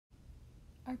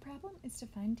Our problem is to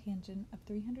find tangent of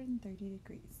 330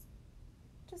 degrees.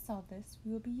 To solve this,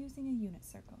 we will be using a unit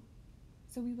circle.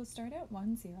 So we will start at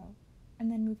 1, 0,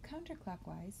 and then move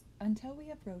counterclockwise until we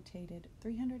have rotated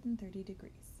 330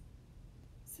 degrees.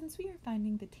 Since we are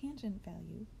finding the tangent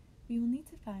value, we will need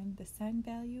to find the sine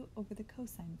value over the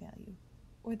cosine value,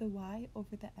 or the y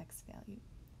over the x value,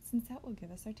 since that will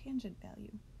give us our tangent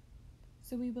value.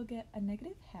 So we will get a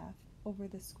negative half over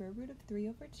the square root of 3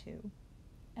 over 2,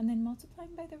 and then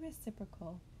multiplying by the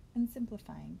reciprocal and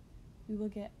simplifying, we will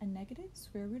get a negative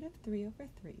square root of 3 over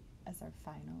 3 as our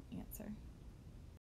final answer.